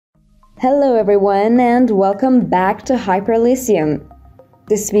Hello everyone and welcome back to Hyperlyceum.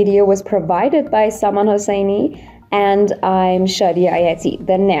 This video was provided by Saman Hosseini and I'm Shadia Ayati,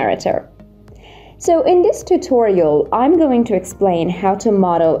 the narrator. So in this tutorial, I'm going to explain how to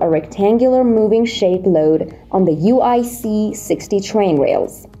model a rectangular moving shape load on the uic60 train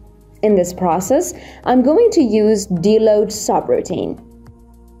rails. In this process, I'm going to use Dload subroutine.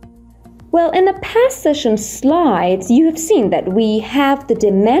 Well, in the past session slides, you have seen that we have the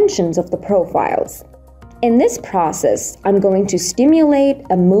dimensions of the profiles. In this process, I'm going to stimulate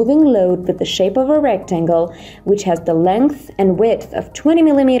a moving load with the shape of a rectangle, which has the length and width of 20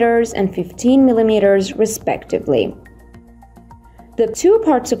 millimeters and 15 millimeters respectively. The two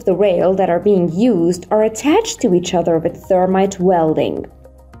parts of the rail that are being used are attached to each other with thermite welding.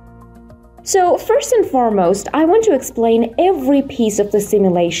 So first and foremost, I want to explain every piece of the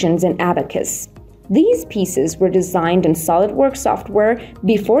simulations in Abaqus. These pieces were designed in SolidWorks software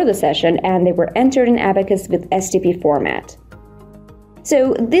before the session and they were entered in Abaqus with STP format.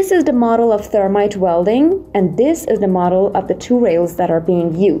 So this is the model of thermite welding and this is the model of the two rails that are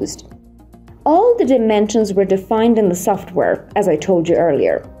being used. All the dimensions were defined in the software, as I told you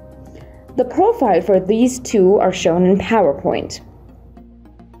earlier. The profile for these two are shown in PowerPoint.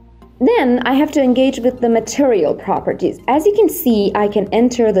 Then I have to engage with the material properties. As you can see, I can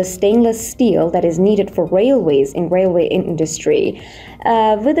enter the stainless steel that is needed for railways in railway industry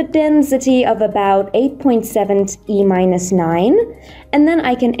with a density of about 8.7 E-9, and then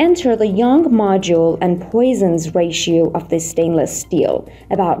I can enter the Young module and Poisson's ratio of this stainless steel,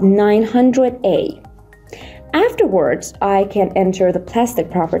 about 900 A. Afterwards, I can enter the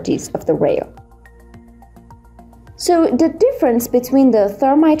plastic properties of the rail. So the difference between the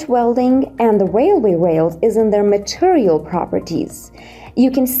thermite welding and the railway rails is in their material properties. You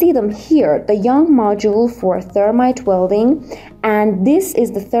can see them here, the Young module for thermite welding, and this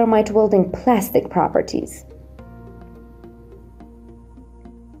is the thermite welding plastic properties.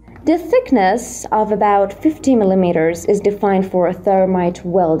 The thickness of about 50 millimeters is defined for thermite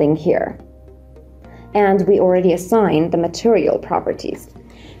welding here. And we already assigned the material properties.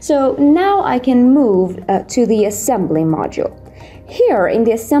 So now I can move to the assembly module. Here in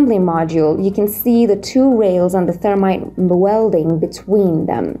the assembly module, you can see the two rails and the thermite welding between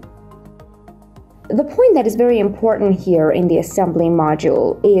them. The point that is very important here in the assembly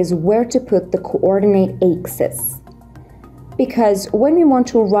module is where to put the coordinate axis. Because when we want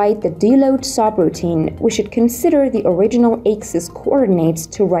to write the Dload subroutine, we should consider the original axis coordinates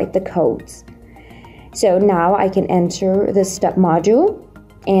to write the codes. So now I can enter the step module.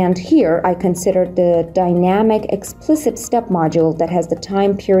 And here I consider the dynamic explicit step module that has the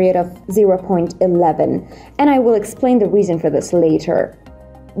time period of 0.11, and I will explain the reason for this later.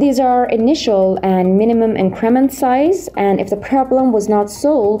 These are initial and minimum increment size, and if the problem was not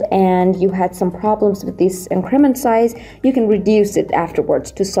solved and you had some problems with this increment size, you can reduce it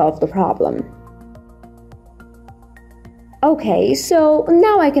afterwards to solve the problem. Okay, so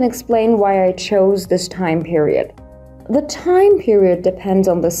now I can explain why I chose this time period. The time period depends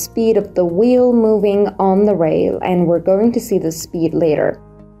on the speed of the wheel moving on the rail, and we're going to see the speed later.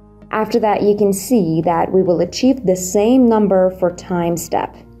 After that, you can see that we will achieve the same number for time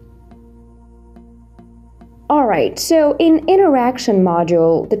step. Alright, so in interaction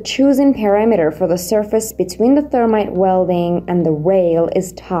module, the chosen parameter for the surface between the thermite welding and the rail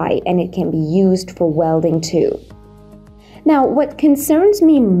is tight, and it can be used for welding too. Now, what concerns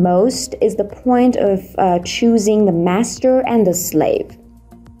me most is the point of choosing the master and the slave.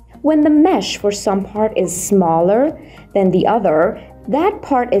 When the mesh for some part is smaller than the other, that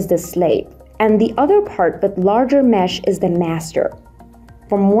part is the slave, and the other part with larger mesh is the master.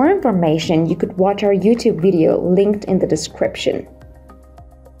 For more information, you could watch our YouTube video linked in the description.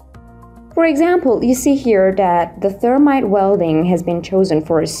 For example, you see here that the thermite welding has been chosen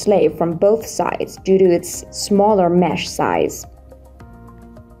for a slave from both sides due to its smaller mesh size.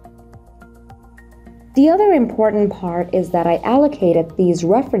 The other important part is that I allocated these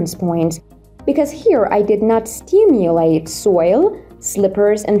reference points because here I did not stimulate soil,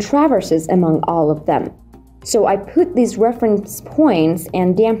 slippers, and traverses among all of them. So I put these reference points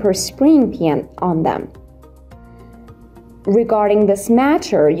and damper spring pin on them. Regarding this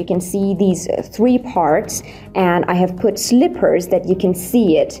matter, you can see these three parts, and I have put slippers that you can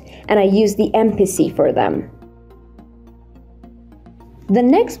see it, and I use the MPC for them. The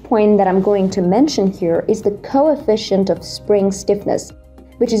next point that I'm going to mention here is the coefficient of spring stiffness,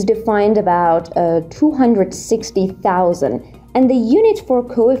 which is defined about 260,000, and the unit for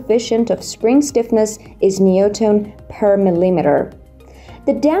coefficient of spring stiffness is Newton per millimeter.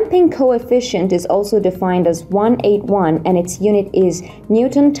 The damping coefficient is also defined as 181 and its unit is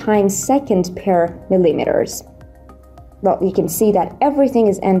Newton times second per millimeters. Well, you can see that everything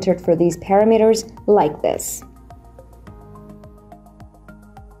is entered for these parameters like this.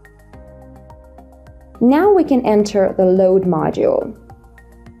 Now we can enter the load module.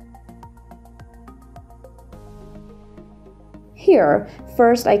 Here,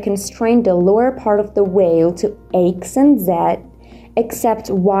 first I constrain the lower part of the wheel to X and Z except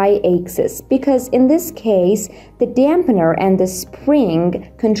Y-axis, because in this case, the dampener and the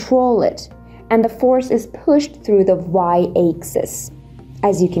spring control it, and the force is pushed through the Y-axis.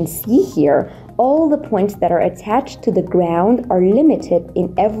 As you can see here, all the points that are attached to the ground are limited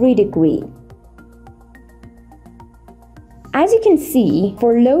in every degree. As you can see,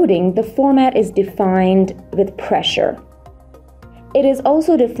 for loading, the format is defined with pressure. It is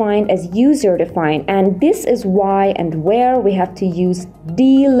also defined as user-defined, and this is why and where we have to use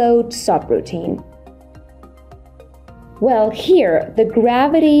Dload subroutine. Well, here, the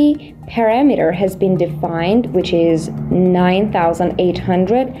gravity parameter has been defined, which is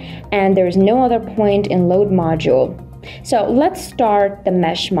 9,800, and there's no other point in load module. So let's start the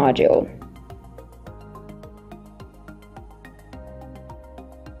mesh module.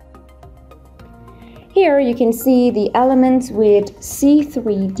 Here you can see the element with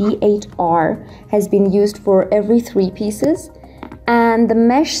C3D8R has been used for every 3 pieces, and the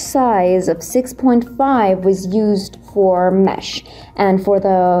mesh size of 6.5 was used for mesh, and for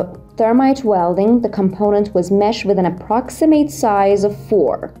the thermite welding the component was meshed with an approximate size of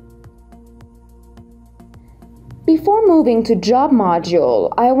 4. Before moving to job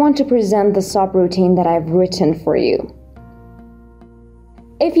module, I want to present the subroutine that I've written for you.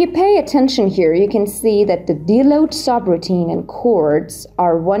 If you pay attention here, you can see that the Dload subroutine and chords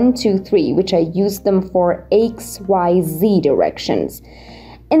are 1, 2, 3, which I use them for X, Y, Z directions.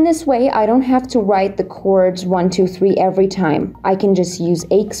 In this way, I don't have to write the chords 1, 2, 3 every time. I can just use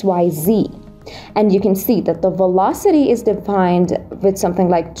X, Y, Z. And you can see that the velocity is defined with something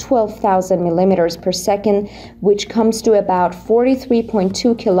like 12,000 millimeters per second, which comes to about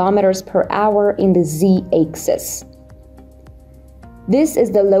 43.2 kilometers per hour in the Z-axis. This is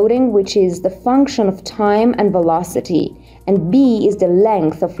the loading, which is the function of time and velocity, and B is the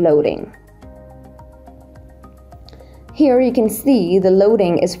length of loading. Here you can see the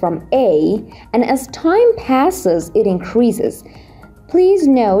loading is from A, and as time passes, it increases. Please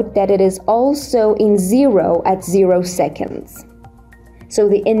note that it is also in 0 at 0 seconds. So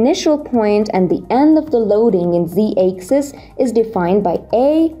the initial point and the end of the loading in Z-axis is defined by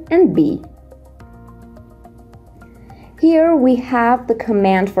A and B. Here we have the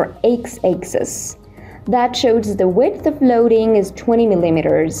command for X-axis. That shows the width of loading is 20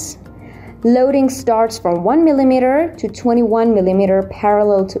 millimeters. Loading starts from 1 millimeter to 21 millimeter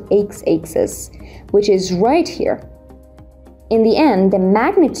parallel to X-axis, which is right here. In the end, the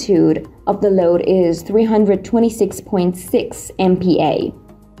magnitude of the load is 326.6 MPa.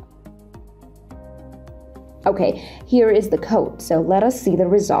 Okay, here is the code, so let us see the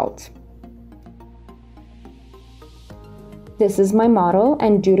result. This is my model,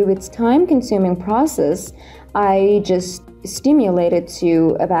 and due to its time-consuming process, I just stimulated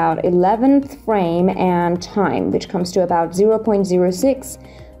to about 11th frame and time, which comes to about 0.06,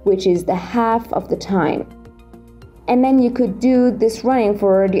 which is the half of the time. And then you could do this running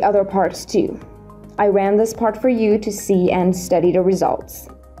for the other parts too. I ran this part for you to see and study the results.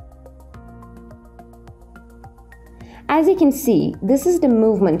 As you can see, this is the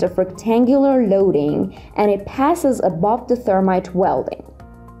movement of rectangular loading, and it passes above the thermite welding.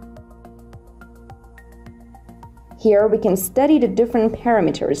 Here we can study the different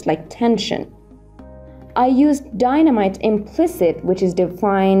parameters like tension. I used dynamite implicit, which is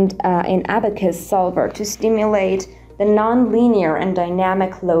defined in Abaqus solver, to stimulate the nonlinear and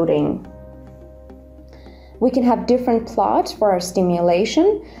dynamic loading. We can have different plots for our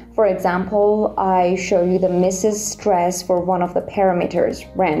stimulation. For example, I show you the misses stress for one of the parameters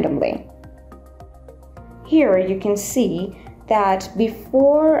randomly. Here you can see that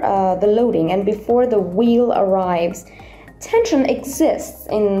before the loading and before the wheel arrives, tension exists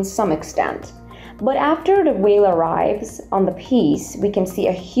in some extent. But after the wheel arrives on the piece, we can see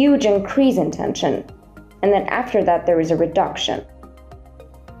a huge increase in tension. And then after that, there is a reduction.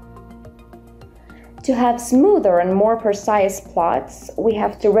 To have smoother and more precise plots, we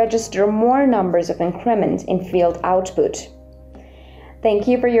have to register more numbers of increments in field output. Thank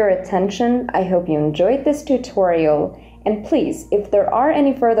you for your attention. I hope you enjoyed this tutorial. And please, if there are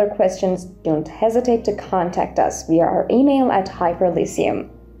any further questions, don't hesitate to contact us via our email at Hyperlyceum.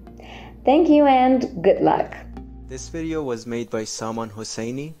 Thank you and good luck! This video was made by Saman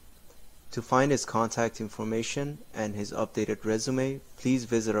Hosseini. To find his contact information and his updated resume, please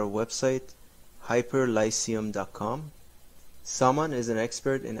visit our website hyperlyceum.com. Saman is an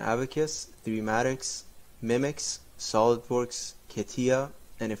expert in Abaqus, 3matics, Mimics, SolidWorks, CATIA,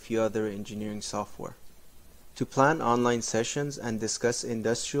 and a few other engineering software. To plan online sessions and discuss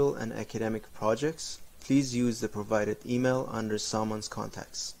industrial and academic projects, please use the provided email under Saman's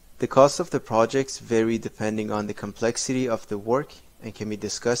contacts. The cost of the projects vary depending on the complexity of the work and can be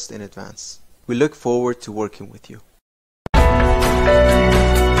discussed in advance. We look forward to working with you.